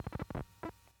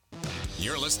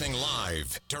You're listening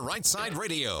live to Right Side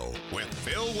Radio with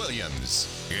Phil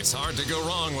Williams. It's hard to go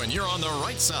wrong when you're on the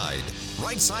right side.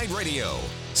 Right Side Radio.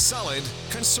 Solid,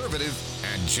 conservative,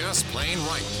 and just plain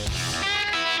right.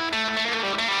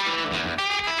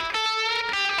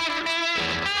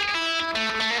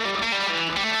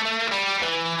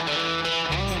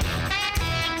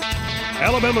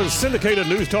 Alabama's syndicated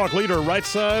news talk leader, Right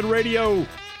Side Radio.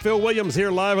 Phil Williams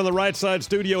here live in the Right Side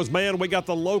Studios. Man, we got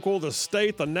the local, the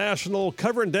state, the national,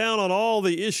 covering down on all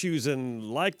the issues. And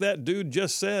like that dude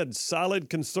just said, solid,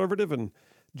 conservative, and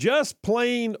just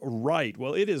plain right.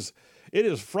 Well, it is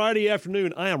Friday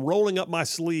afternoon. I am rolling up my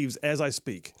sleeves as I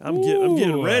speak. I'm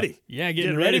getting ready. Yeah,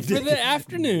 getting ready for the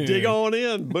afternoon. Dig on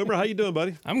in. Boomer, how you doing,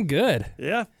 buddy? I'm good.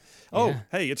 Yeah? Oh,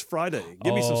 Hey, it's Friday.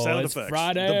 Give me some sound effects.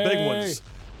 Friday. The big ones.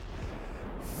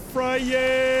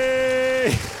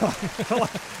 Friday!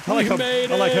 I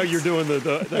like how you're doing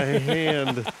the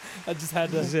hand. I just had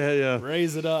to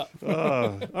raise it up.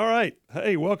 All right.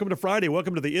 Hey, welcome to Friday.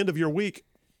 Welcome to the end of your week.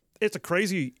 It's a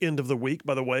crazy end of the week,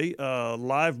 by the way.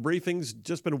 Live briefings,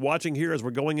 just been watching here as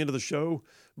we're going into the show.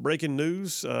 Breaking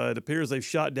news. It appears they've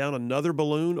shot down another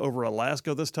balloon over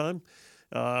Alaska this time.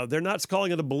 They're not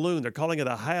calling it a balloon. They're calling it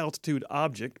a high-altitude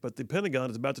object, but the Pentagon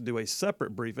is about to do a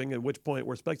separate briefing, at which point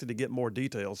we're expected to get more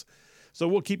details. So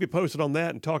we'll keep you posted on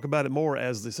that and talk about it more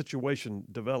as the situation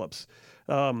develops.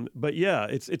 But, yeah,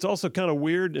 it's also kind of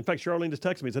weird. In fact, Charlene just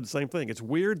texted me and said the same thing. It's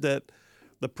weird that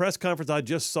the press conference I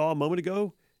just saw a moment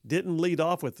ago didn't lead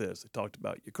off with this. It talked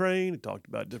about Ukraine. It talked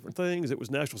about different things. It was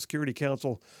National Security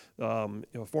Council,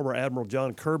 former Admiral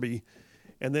John Kirby.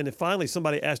 And then finally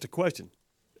somebody asked a question.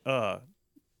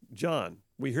 John,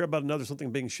 we hear about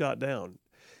something being shot down.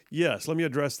 Yes, let me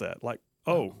address that. Like,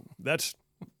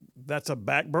 that's a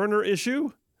back burner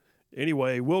issue?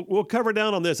 Anyway, we'll cover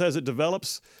down on this as it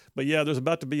develops. But, yeah, there's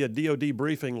about to be a DOD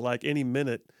briefing like any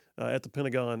minute at the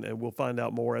Pentagon, and we'll find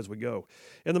out more as we go.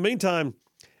 In the meantime,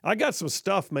 I got some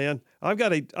stuff, man. I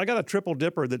got a triple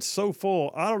dipper that's so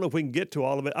full. I don't know if we can get to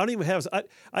all of it. I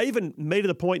even made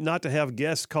it a point not to have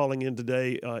guests calling in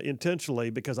today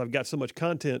intentionally because I've got so much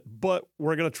content, but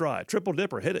we're going to try. Triple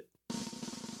dipper, hit it.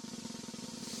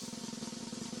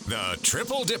 The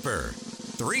Triple Dipper.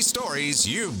 3 stories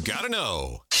you've got to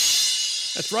know.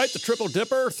 That's right, the Triple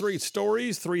Dipper. 3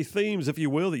 stories, 3 themes, if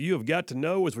you will, that you have got to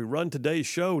know as we run today's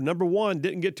show. Number 1,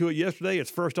 didn't get to it yesterday.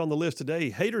 It's first on the list today.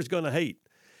 Haters gonna hate.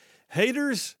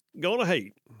 Haters gonna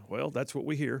hate. Well, that's what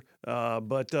we hear,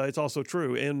 but it's also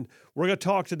true. And we're going to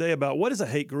talk today about what is a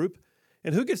hate group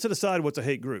and who gets to decide what's a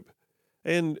hate group.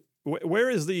 And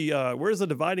where's the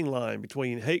dividing line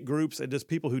between hate groups and just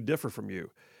people who differ from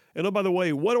you? And by the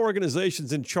way, what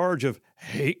organization's in charge of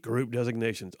hate group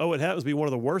designations? It happens to be one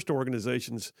of the worst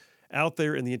organizations out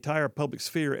there in the entire public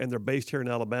sphere, and they're based here in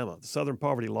Alabama, the Southern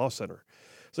Poverty Law Center.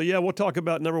 So, yeah, we'll talk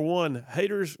about number 1,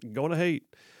 haters gonna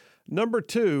hate. Number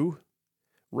 2,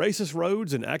 racist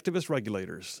roads and activist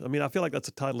regulators. I mean, I feel like that's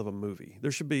the title of a movie.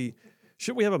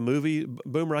 Should we have a movie,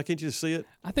 Boomer? I can't you just see it?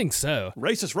 I think so.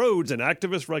 Racist roads and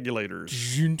activist regulators.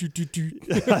 I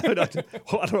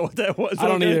don't know what that was. I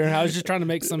don't either. I was just trying to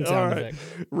make some sound effect.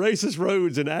 Racist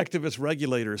roads and activist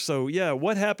regulators. So, yeah,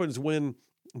 what happens when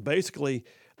basically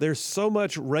there's so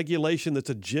much regulation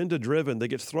that's agenda-driven that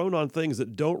gets thrown on things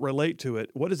that don't relate to it?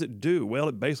 What does it do? Well,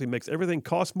 it basically makes everything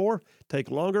cost more,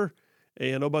 take longer,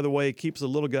 and, by the way, it keeps the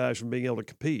little guys from being able to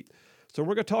compete. So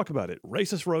we're going to talk about it.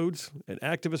 Racist roads and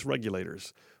activist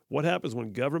regulators. What happens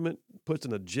when government puts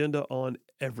an agenda on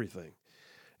everything?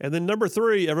 And then number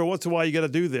 3, every once in a while you got to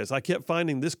do this. I kept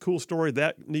finding this cool story,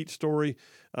 that neat story,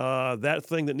 that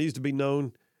thing that needs to be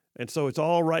known. And so it's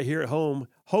all right here at home.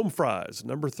 Home fries.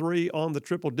 Number 3 on the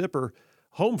Triple Dipper,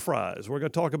 home fries. We're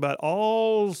going to talk about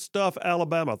all stuff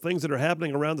Alabama, things that are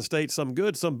happening around the state, some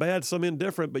good, some bad, some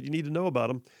indifferent, but you need to know about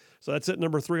them. So that's it,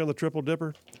 number 3 on the Triple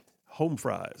Dipper, home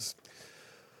fries.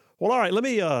 Well, all right, let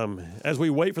me, as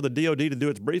we wait for the DOD to do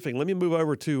its briefing, let me move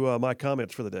over to my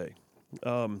comments for the day.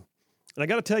 And I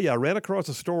got to tell you, I ran across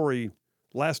a story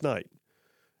last night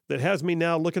that has me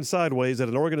now looking sideways at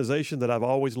an organization that I've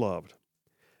always loved.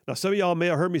 Now, some of y'all may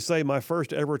have heard me say my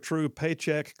first ever true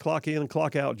paycheck, clock in,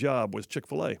 clock out job was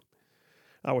Chick-fil-A.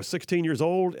 I was 16 years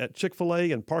old at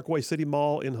Chick-fil-A in Parkway City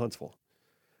Mall in Huntsville.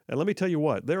 And let me tell you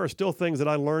what, there are still things that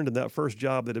I learned in that first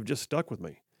job that have just stuck with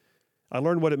me. I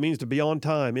learned what it means to be on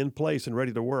time, in place, and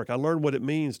ready to work. I learned what it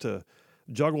means to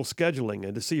juggle scheduling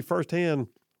and to see firsthand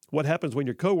what happens when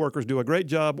your coworkers do a great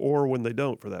job or when they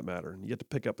don't, for that matter, and you get to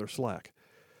pick up their slack.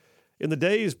 In the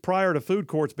days prior to food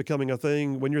courts becoming a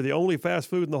thing, when you're the only fast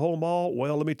food in the whole mall,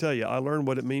 well, let me tell you, I learned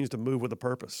what it means to move with a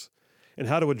purpose and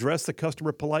how to address the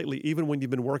customer politely even when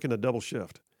you've been working a double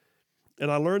shift.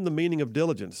 And I learned the meaning of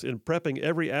diligence in prepping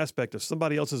every aspect of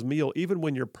somebody else's meal, even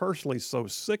when you're personally so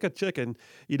sick of chicken,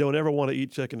 you don't ever want to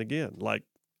eat chicken again, like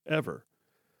ever.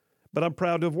 But I'm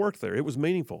proud to have worked there. It was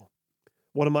meaningful.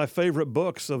 One of my favorite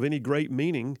books of any great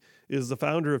meaning is the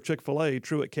founder of Chick-fil-A,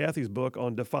 Truett Cathy's book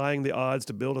on defying the odds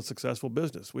to build a successful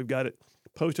business. We've got it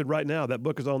posted right now. That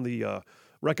book is on the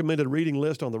recommended reading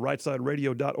list on the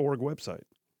rightsideradio.org website.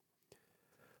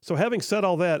 So having said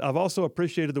all that, I've also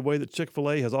appreciated the way that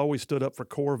Chick-fil-A has always stood up for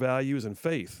core values and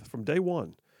faith from day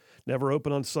one. Never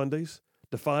open on Sundays,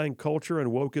 defying culture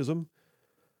and wokeism.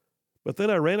 But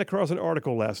then I ran across an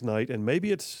article last night, and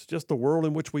maybe it's just the world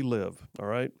in which we live, all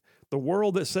right? The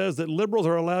world that says that liberals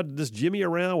are allowed to just jimmy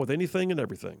around with anything and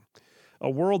everything. A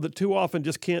world that too often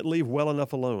just can't leave well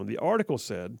enough alone. The article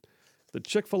said that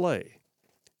Chick-fil-A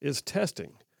is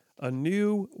testing a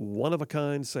new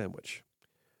one-of-a-kind sandwich.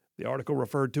 The article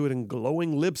referred to it in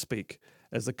glowing lib speak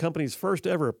as the company's first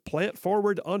ever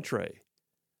plant-forward entree.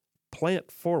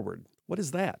 Plant-forward. What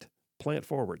is that?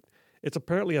 Plant-forward. It's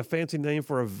apparently a fancy name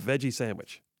for a veggie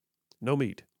sandwich. No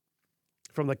meat.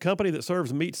 From the company that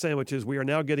serves meat sandwiches, we are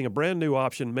now getting a brand new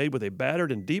option made with a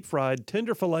battered and deep-fried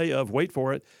tender filet of, wait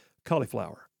for it,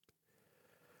 cauliflower.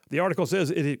 The article says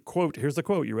it, quote, here's the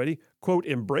quote, you ready? Quote,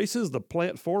 embraces the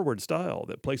plant-forward style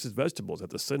that places vegetables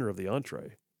at the center of the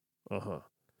entree.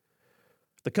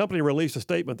 The company released a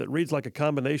statement that reads like a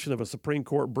combination of a Supreme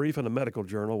Court brief and a medical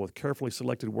journal with carefully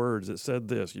selected words that said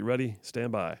this. You ready?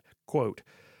 Stand by. Quote,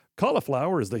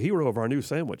 cauliflower is the hero of our new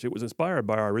sandwich. It was inspired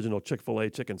by our original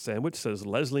Chick-fil-A chicken sandwich, says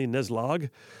Leslie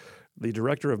Neslog, the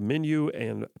director of menu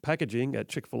and packaging at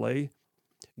Chick-fil-A.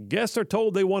 Guests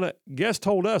told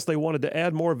us they wanted to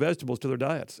add more vegetables to their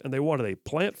diets, and they wanted a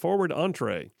plant-forward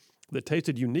entree that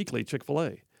tasted uniquely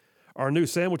Chick-fil-A. Our new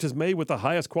sandwich is made with the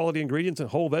highest quality ingredients and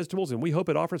whole vegetables, and we hope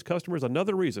it offers customers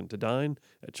another reason to dine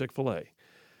at Chick-fil-A.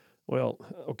 Well,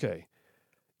 okay.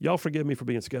 Y'all forgive me for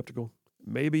being skeptical.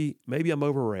 Maybe I'm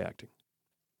overreacting.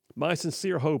 My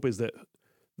sincere hope is that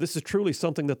this is truly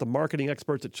something that the marketing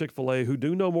experts at Chick-fil-A, who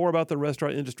do know more about the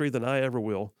restaurant industry than I ever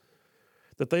will,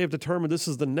 that they have determined this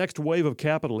is the next wave of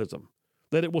capitalism,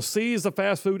 that it will seize the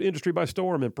fast food industry by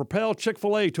storm and propel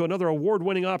Chick-fil-A to another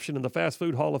award-winning option in the Fast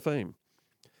Food Hall of Fame.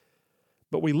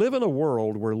 But we live in a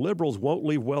world where liberals won't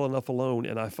leave well enough alone,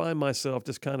 and I find myself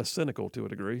just kind of cynical to a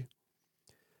degree.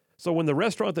 So when the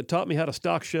restaurant that taught me how to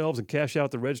stock shelves and cash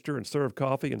out the register and serve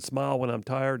coffee and smile when I'm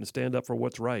tired and stand up for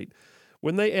what's right,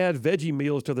 when they add veggie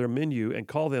meals to their menu and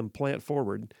call them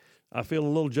plant-forward, I feel a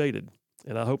little jaded,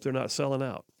 and I hope they're not selling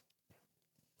out.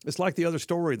 It's like the other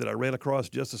story that I ran across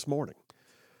just this morning.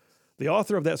 The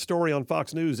author of that story on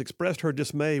Fox News expressed her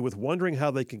dismay with wondering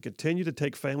how they can continue to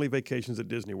take family vacations at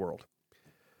Disney World.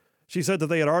 She said that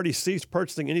they had already ceased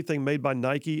purchasing anything made by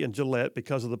Nike and Gillette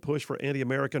because of the push for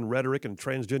anti-American rhetoric and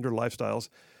transgender lifestyles,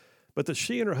 but that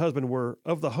she and her husband were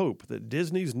of the hope that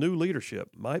Disney's new leadership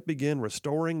might begin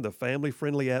restoring the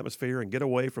family-friendly atmosphere and get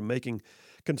away from making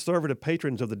conservative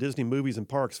patrons of the Disney movies and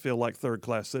parks feel like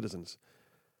third-class citizens.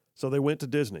 So they went to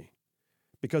Disney,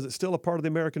 because it's still a part of the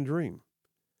American dream,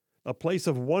 a place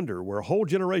of wonder where whole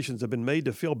generations have been made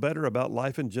to feel better about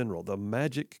life in general, the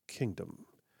Magic Kingdom.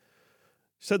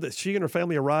 Said that she and her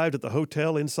family arrived at the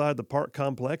hotel inside the park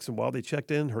complex, and while they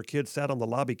checked in, her kids sat on the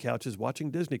lobby couches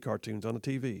watching Disney cartoons on the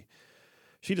TV.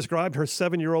 She described her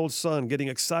 7-year-old son getting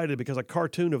excited because a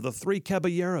cartoon of the Three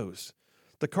Caballeros,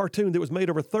 the cartoon that was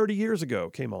made over 30 years ago,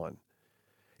 came on.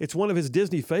 It's one of his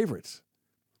Disney favorites.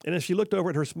 And as she looked over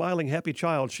at her smiling, happy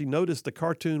child, she noticed the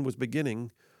cartoon was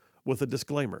beginning with a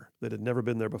disclaimer that had never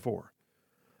been there before.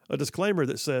 A disclaimer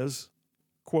that says,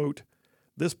 quote,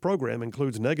 this program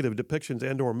includes negative depictions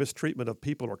and or mistreatment of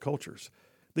people or cultures.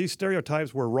 These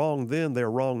stereotypes were wrong then,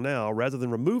 they're wrong now. Rather than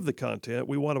remove the content,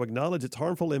 we want to acknowledge its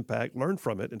harmful impact, learn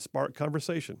from it, and spark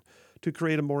conversation to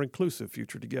create a more inclusive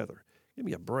future together. Give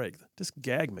me a break. Just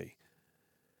gag me.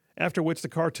 After which the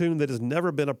cartoon that has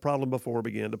never been a problem before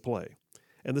began to play.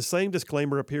 And the same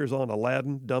disclaimer appears on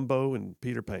Aladdin, Dumbo, and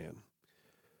Peter Pan.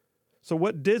 So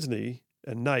what Disney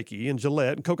and Nike and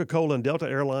Gillette and Coca-Cola and Delta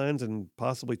Airlines and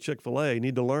possibly Chick-fil-A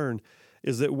need to learn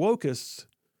is that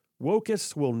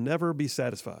wokists will never be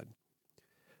satisfied.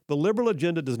 The liberal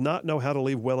agenda does not know how to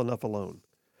leave well enough alone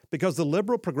because the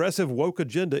liberal progressive woke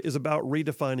agenda is about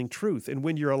redefining truth. And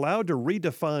when you're allowed to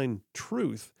redefine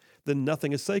truth, then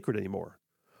nothing is sacred anymore.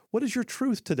 What is your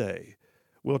truth today?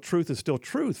 Well, truth is still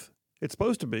truth. It's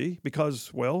supposed to be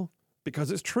because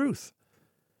it's truth.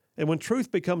 And when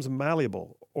truth becomes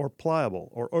malleable or pliable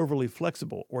or overly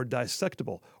flexible or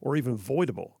dissectable or even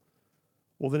voidable,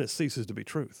 well, then it ceases to be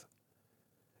truth.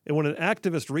 And when an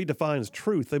activist redefines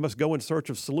truth, they must go in search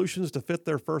of solutions to fit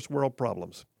their first world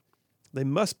problems. They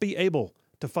must be able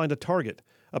to find a target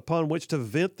upon which to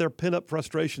vent their pent-up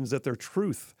frustrations that their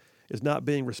truth is not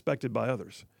being respected by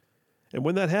others. And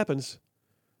when that happens,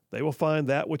 they will find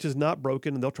that which is not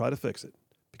broken and they'll try to fix it,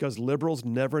 because liberals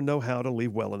never know how to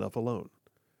leave well enough alone.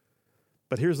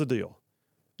 But here's the deal.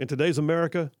 In today's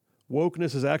America,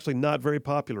 wokeness is actually not very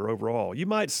popular overall. You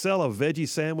might sell a veggie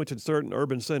sandwich in certain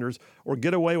urban centers or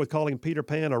get away with calling Peter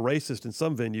Pan a racist in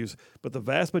some venues, but the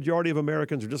vast majority of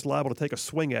Americans are just liable to take a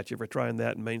swing at you for trying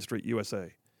that in Main Street,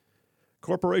 USA.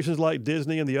 Corporations like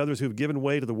Disney and the others who've given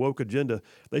way to the woke agenda,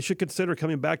 they should consider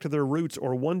coming back to their roots,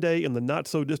 or one day in the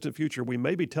not-so-distant future, we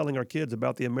may be telling our kids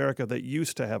about the America that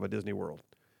used to have a Disney World.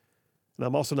 And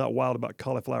I'm also not wild about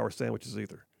cauliflower sandwiches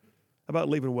either. How about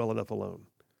leaving well enough alone?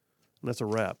 And that's a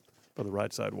wrap for the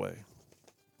Right Side Way.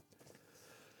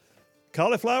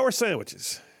 Cauliflower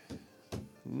sandwiches.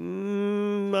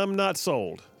 I'm not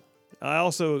sold. I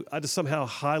just somehow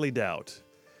highly doubt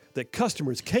that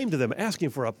customers came to them asking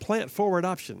for a plant-forward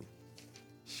option.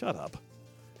 Shut up.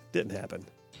 Didn't happen.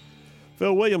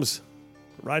 Phil Williams,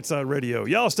 Right Side Radio.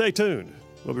 Y'all stay tuned.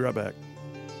 We'll be right back.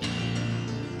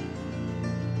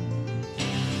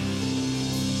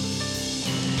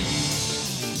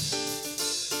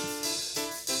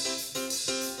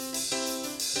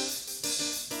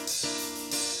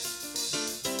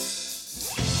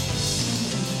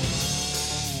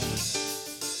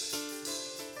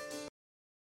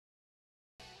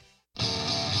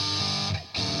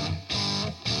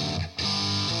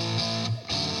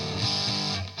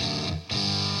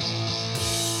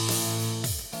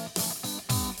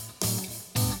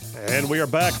 And we are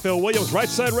back. Phil Williams, Right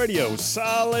Side Radio.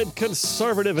 Solid,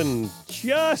 conservative, and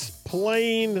just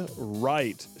plain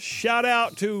right. Shout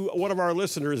out to one of our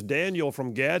listeners, Daniel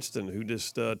from Gadsden, who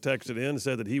just texted in and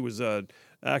said that he was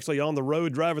actually on the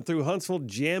road driving through Huntsville,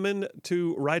 jamming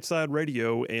to Right Side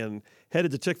Radio and headed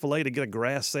to Chick-fil-A to get a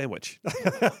grass sandwich.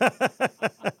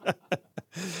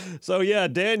 So, yeah,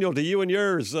 Daniel, to you and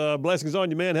yours, blessings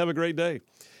on you, man. Have a great day.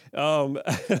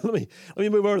 Let me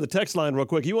move over to the text line real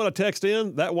quick. You want to text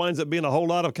in? That winds up being a whole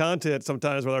lot of content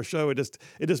sometimes with our show. It just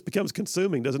becomes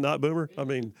consuming, does it not, Boomer? I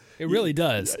mean, it really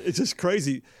does. It's just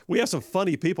crazy. We have some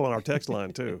funny people on our text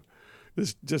line too.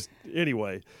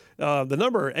 Anyway. The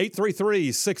number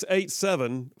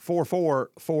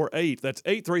 833-687-4448. That's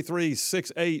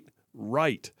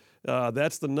 833-68-RIGHT.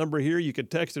 That's the number here. You can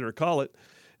text it or call it.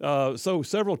 So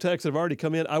several texts have already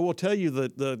come in. I will tell you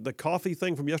the coffee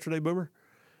thing from yesterday, Boomer.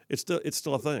 It's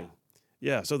still a thing.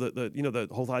 Yeah, so the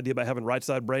whole idea about having Right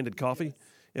Side branded coffee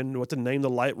and what to name the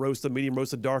light roast, the medium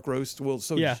roast, the dark roast. Well,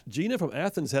 so yeah. Gina from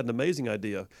Athens had an amazing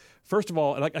idea. First of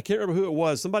all, and I can't remember who it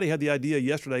was. Somebody had the idea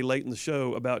yesterday late in the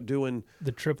show about doing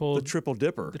the triple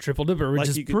dipper. The triple dipper, which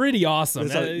is pretty awesome.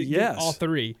 Yes. All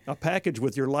three. A package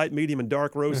with your light, medium, and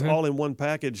dark roast all in one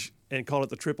package, and call it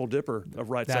the triple dipper of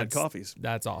Right Side coffees.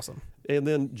 That's awesome. And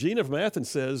then Gina from Athens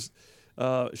says,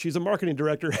 she's a marketing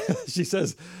director. She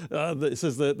says,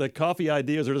 the coffee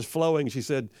ideas are just flowing. She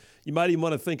said, you might even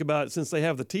want to think about, since they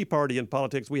have the Tea Party in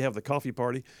politics, we have the coffee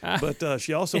party. But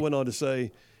she also went on to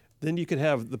say, then you could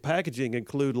have the packaging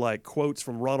include like quotes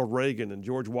from Ronald Reagan and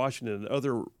George Washington and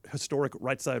other historic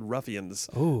right side ruffians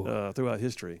throughout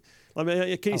history. I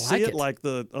mean, can you see it? Like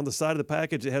on the side of the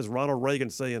package, it has Ronald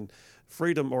Reagan saying,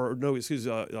 "Freedom," or no, excuse,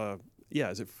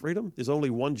 is it freedom is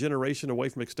only one generation away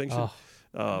from extinction.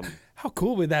 How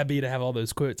cool would that be to have all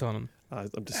those quotes on them? I'm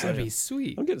just That'd saying. be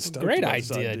sweet. I'm getting stoked. Great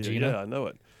idea, Gina. Yeah, I know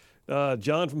it.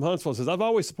 John from Huntsville says, I've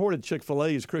always supported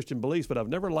Chick-fil-A's Christian beliefs, but I've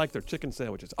never liked their chicken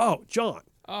sandwiches. Oh, John,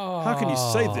 how can you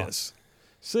say this?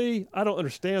 See, I don't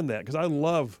understand that because I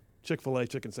love Chick-fil-A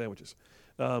chicken sandwiches.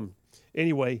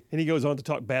 Anyway, and he goes on to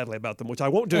talk badly about them, which I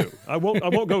won't do. I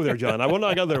won't go there, John. I will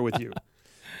not go there with you.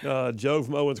 Joe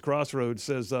from Owens Crossroads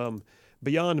says,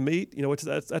 Beyond Meat,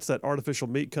 that's that artificial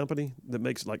meat company that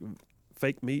makes like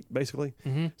fake meat, basically.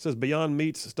 Mm-hmm. Says Beyond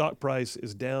Meat's stock price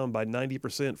is down by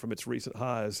 90% from its recent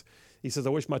highs. He says, I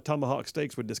wish my tomahawk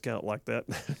steaks would discount like that.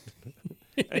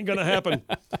 Ain't going to happen.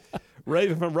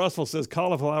 Raven from Russell says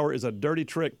cauliflower is a dirty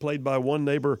trick played by one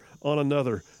neighbor on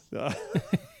another,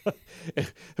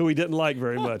 who he didn't like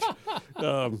very much.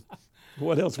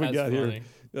 What else we got funny.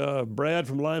 Here? Brad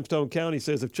from Limestone County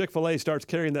says, if Chick-fil-A starts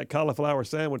carrying that cauliflower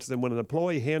sandwich, then when an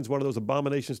employee hands one of those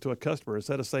abominations to a customer,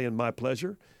 instead of saying my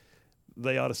pleasure,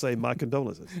 they ought to say my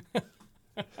condolences.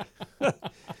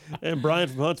 And Brian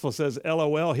from Huntsville says,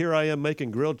 LOL, here I am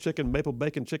making grilled chicken, maple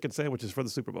bacon chicken sandwiches for the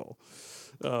Super Bowl.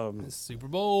 Super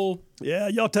Bowl. Yeah,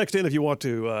 y'all text in if you want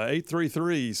to.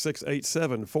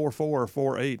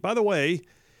 833-687-4448. By the way,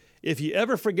 if you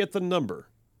ever forget the number,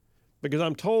 because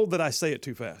I'm told that I say it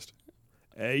too fast,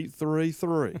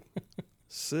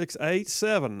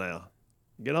 833-687 now,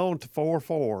 Get on to 4,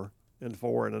 4, and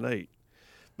 4 and an 8.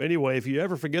 But anyway, if you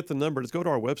ever forget the number, just go to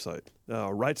our website,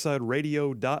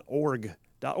 rightsideradio.org.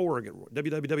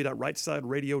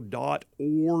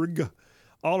 www.rightsideradio.org.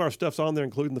 All our stuff's on there,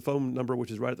 including the phone number,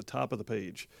 which is right at the top of the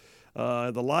page.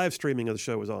 The live streaming of the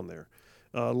show is on there.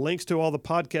 Links to all the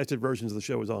podcasted versions of the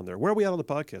show is on there. Where are we at on the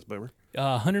podcast, Boomer?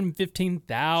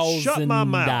 115,000. Shut my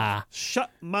mouth. Shut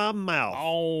my mouth.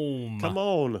 Oh, come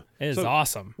on. It is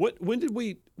awesome.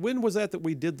 When was that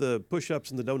we did the push-ups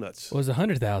and the donuts? It was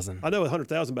 100,000. I know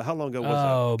 100,000, but how long ago was that?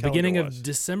 Oh, beginning of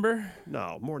December?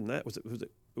 No, more than that.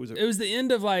 It was the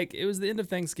end of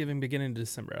Thanksgiving, beginning of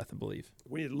December, I believe.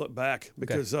 We need to look back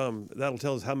because that'll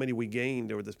tell us how many we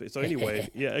gained over this. So anyway,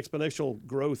 exponential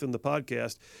growth in the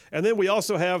podcast, and then we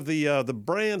also have the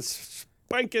brand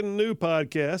spanking new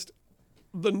podcast,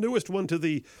 the newest one to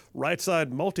the Right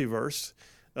Side Multiverse.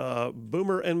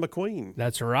 Boomer and McQueen.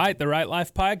 That's right, the Right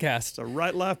Life podcast. The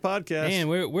Right Life podcast. Man,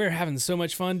 we're having so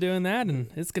much fun doing that,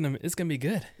 and it's gonna be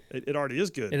good. It already is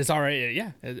good. It is already,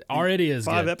 it already is.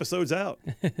 5 good. episodes out.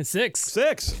 6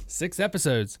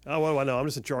 episodes. Oh, well, I know. I'm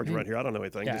just in charge around here. I don't know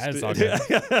anything. Yeah, that's all good.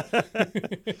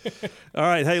 All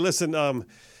right. Hey, listen.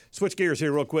 Switch gears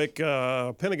here real quick.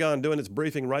 Pentagon doing its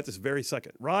briefing right this very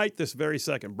second.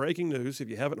 Breaking news. If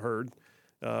you haven't heard,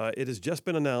 it has just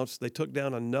been announced they took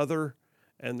down another.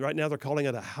 And right now they're calling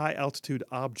it a high-altitude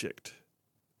object.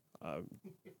 I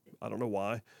don't know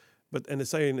why, and they're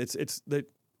saying it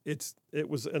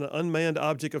was an unmanned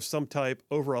object of some type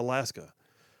over Alaska.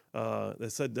 They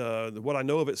said what I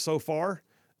know of it so far,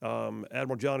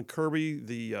 Admiral John Kirby,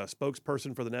 the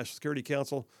spokesperson for the National Security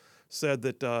Council, said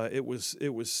that it was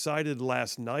sighted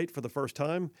last night for the first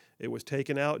time. It was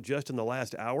taken out just in the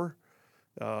last hour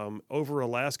over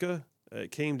Alaska. It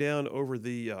came down over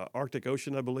the Arctic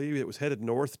Ocean, I believe. It was headed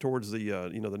north towards the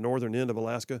the northern end of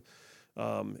Alaska,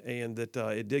 and that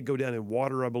it did go down in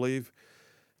water, I believe.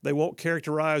 They won't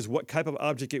characterize what type of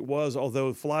object it was,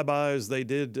 although flybys they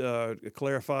did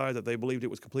clarify that they believed it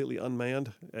was completely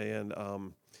unmanned, and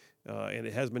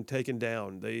it has been taken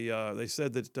down. They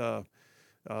said that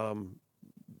I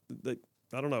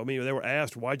don't know. I mean, they were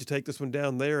asked, "Why'd you take this one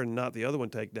down there and not the other one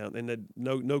take down?" And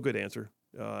no good answer.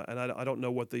 And I don't know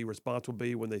what the response will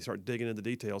be when they start digging into the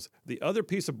details. The other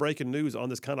piece of breaking news on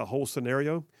this kind of whole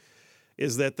scenario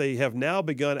is that they have now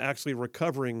begun actually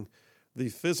recovering the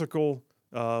physical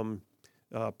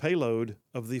payload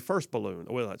of the first balloon.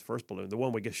 Well, that's first balloon, the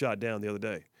one we get shot down the other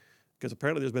day, because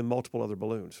apparently there's been multiple other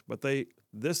balloons. But they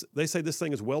say this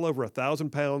thing is well over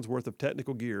 1,000 pounds worth of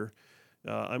technical gear.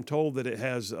 I'm told that it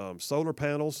has solar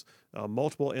panels,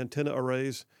 multiple antenna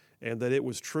arrays, and that it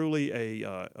was truly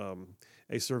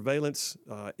a surveillance,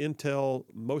 intel,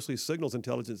 mostly signals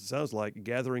intelligence, it sounds like,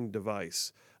 gathering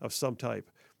device of some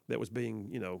type that was being,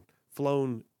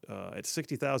 flown at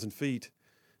 60,000 feet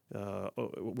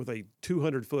with a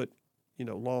 200-foot,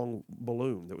 long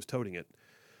balloon that was toting it.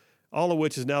 All of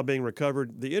which is now being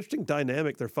recovered. The interesting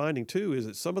dynamic they're finding, too, is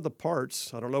that some of the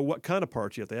parts, I don't know what kind of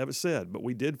parts yet, they haven't said, but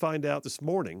we did find out this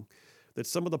morning that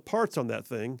some of the parts on that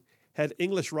thing had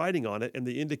English writing on it, and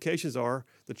the indications are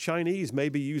the Chinese may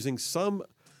be using some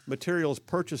materials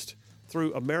purchased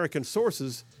through American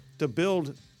sources to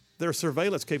build their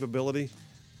surveillance capability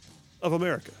of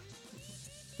America.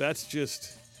 That's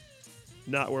just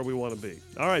not where we want to be.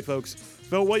 All right, folks.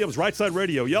 Phil Williams, Right Side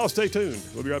Radio. Y'all stay tuned.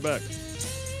 We'll be right back.